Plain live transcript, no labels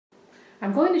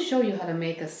I'm going to show you how to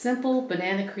make a simple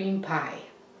banana cream pie.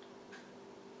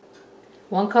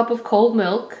 1 cup of cold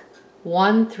milk,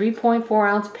 1 3.4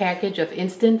 ounce package of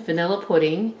instant vanilla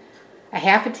pudding, a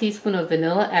half a teaspoon of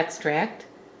vanilla extract,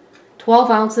 12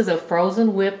 ounces of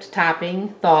frozen whipped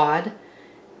topping, thawed.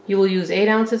 You will use 8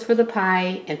 ounces for the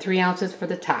pie and 3 ounces for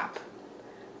the top.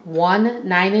 1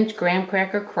 9-inch graham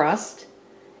cracker crust,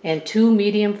 and 2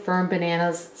 medium firm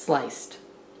bananas sliced.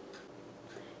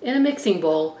 In a mixing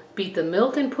bowl, beat the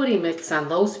milk and pudding mix on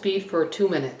low speed for 2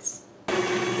 minutes.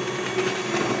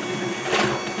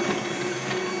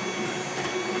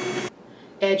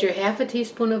 Add your half a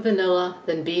teaspoon of vanilla,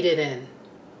 then beat it in.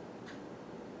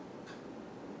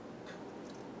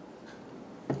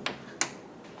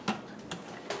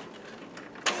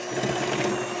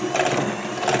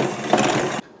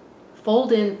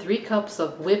 Fold in 3 cups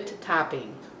of whipped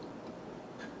topping.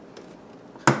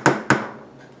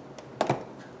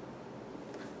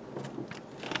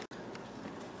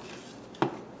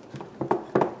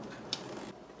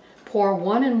 Pour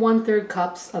 1 1/3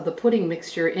 cups of the pudding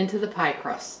mixture into the pie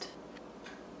crust.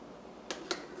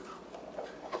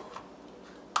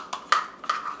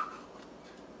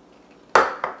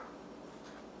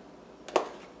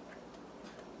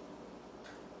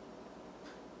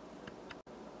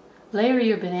 Layer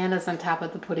your bananas on top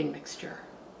of the pudding mixture.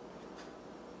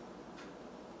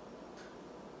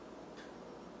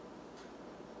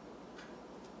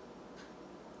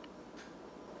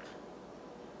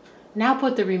 Now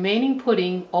put the remaining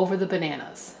pudding over the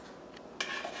bananas.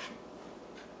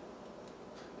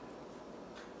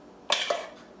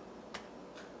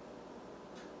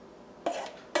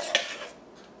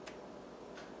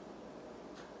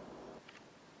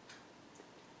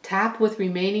 Top with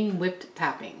remaining whipped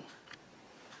topping.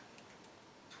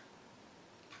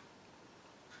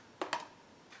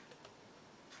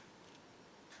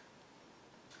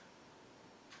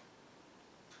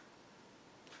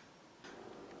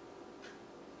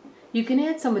 You can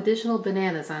add some additional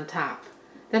bananas on top,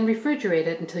 then refrigerate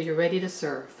it until you're ready to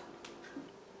serve.